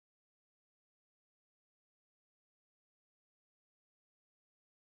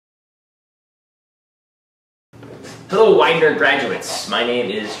Hello Widener graduates, my name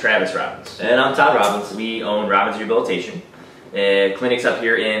is Travis Robbins. And I'm Todd Robbins. We own Robbins Rehabilitation. Clinics up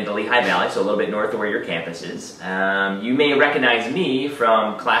here in the Lehigh Valley, so a little bit north of where your campus is. You may recognize me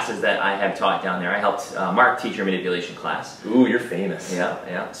from classes that I have taught down there. I helped Mark teach your manipulation class. Ooh, you're famous.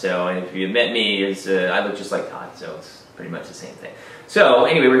 Yeah. So if you met me, I look just like Todd, so it's pretty much the same thing. So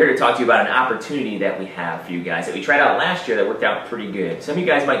anyway, we're here to talk to you about an opportunity that we have for you guys that we tried out last year that worked out pretty good. Some of you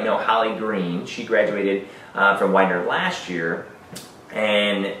guys might know Holly Green. She graduated from Widener last year,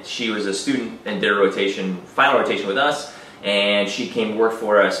 and she was a student and did a final rotation with us, and she came work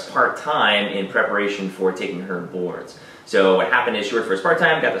for us part-time in preparation for taking her boards. So what happened is she worked for us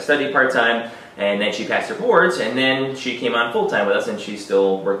part-time, got to study part-time, and then she passed her boards, and then she came on full-time with us, and she's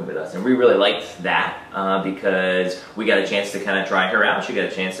still working with us. And we really liked that because we got a chance to kind of try her out. She got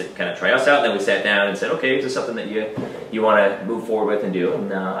a chance to kind of try us out, and then we sat down and said, okay, is this something that you want to move forward with and do?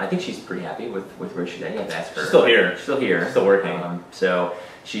 And I think she's pretty happy with where she's at. You have to ask her. She's still here. Still here. Still working. So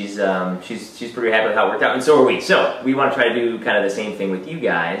she's pretty happy with how it worked out, and so are we. So we want to try to do kind of the same thing with you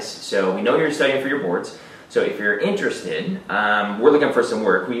guys. So we know you're studying for your boards. So if you're interested, we're looking for some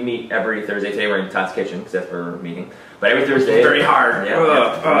work. We meet every Thursday. Today we're in Todd's kitchen because that's where we're meeting. But every Thursday, very hard. Yeah, we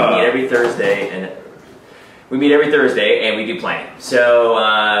meet every Thursday, and we do planning. So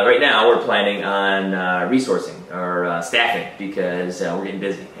right now we're planning on resourcing or staffing because we're getting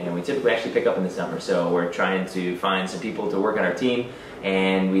busy, and we typically actually pick up in the summer. So we're trying to find some people to work on our team,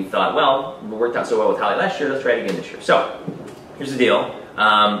 and we thought, well, it worked out so well with Holly last year. Let's try it again this year. So here's the deal.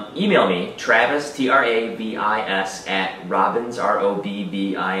 Email me, Travis, Travis, at Robbins,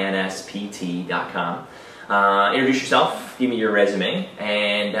 ROBBINSPT.com. Introduce yourself, give me your resume,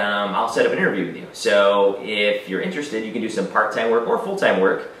 and I'll set up an interview with you. So if you're interested, you can do some part-time work or full-time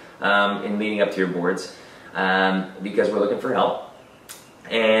work in leading up to your boards because we're looking for help.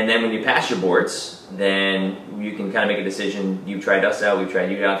 And then when you pass your boards, then you can kind of make a decision. You've tried us out, we've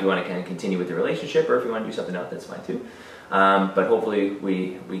tried you out. If you want to kind of continue with the relationship, or if you want to do something else, that's fine too. But hopefully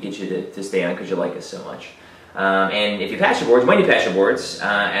we get you to stay on because you like us so much. And if you pass your boards, when you pass your boards,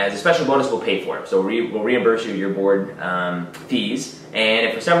 as a special bonus, we'll pay for it. So we'll reimburse you your board fees. And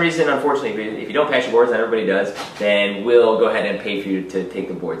if for some reason, unfortunately, if you don't pass your boards, and everybody does, then we'll go ahead and pay for you to take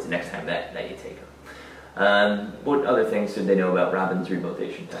the boards the next time that you take them. What other things should they know about Robbins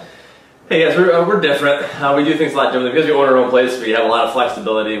Rehabilitation? Hey guys, we're different. We do things a lot differently. Because we own our own place, we have a lot of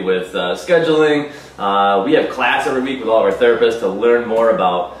flexibility with scheduling. We have class every week with all of our therapists to learn more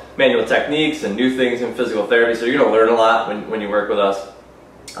about manual techniques and new things in physical therapy. So you're going to learn a lot when you work with us.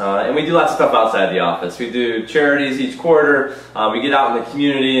 And we do lots of stuff outside the office. We do charities each quarter. We get out in the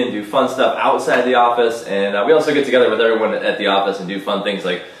community and do fun stuff outside the office. And we also get together with everyone at the office and do fun things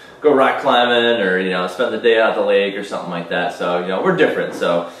like go rock climbing, or spend the day out at the lake or something like that. So we're different.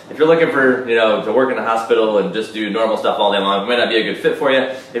 So if you're looking for to work in a hospital and just do normal stuff all day long, it might not be a good fit for you.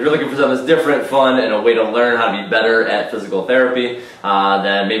 If you're looking for something that's different, fun, and a way to learn how to be better at physical therapy,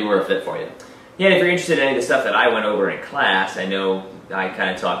 then maybe we're a fit for you. Yeah, if you're interested in any of the stuff that I went over in class, I know I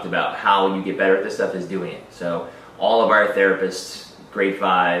kind of talked about how you get better at this stuff is doing it. So all of our therapists, grade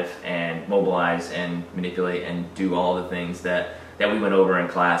 5, and mobilize and manipulate and do all the things that we went over in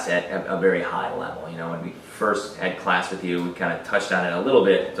class at a very high level. When we first had class with you, we kind of touched on it a little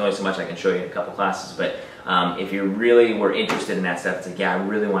bit. There's only so much I can show you in a couple classes, but if you really were interested in that stuff, it's like, yeah, I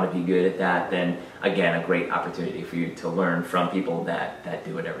really want to be good at that, then again, a great opportunity for you to learn from people that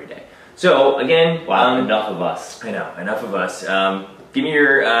do it every day. So again, wow, enough of us. I know, enough of us. Give me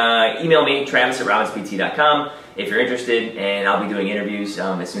your, email me, Travis at RobbinsPT.com if you're interested, and I'll be doing interviews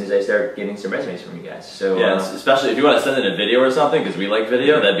as soon as I start getting some resumes from you guys. So yeah, especially if you want to send in a video or something, because we like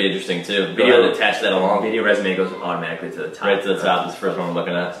video, that'd be interesting too. Video, attach that along. Video resume goes automatically to the top. Right to the top is the first one we're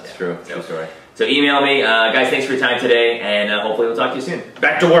looking at. It's true. True story. So email me. Guys, thanks for your time today, and hopefully we'll talk to you soon.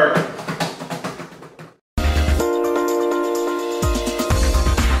 Back to work.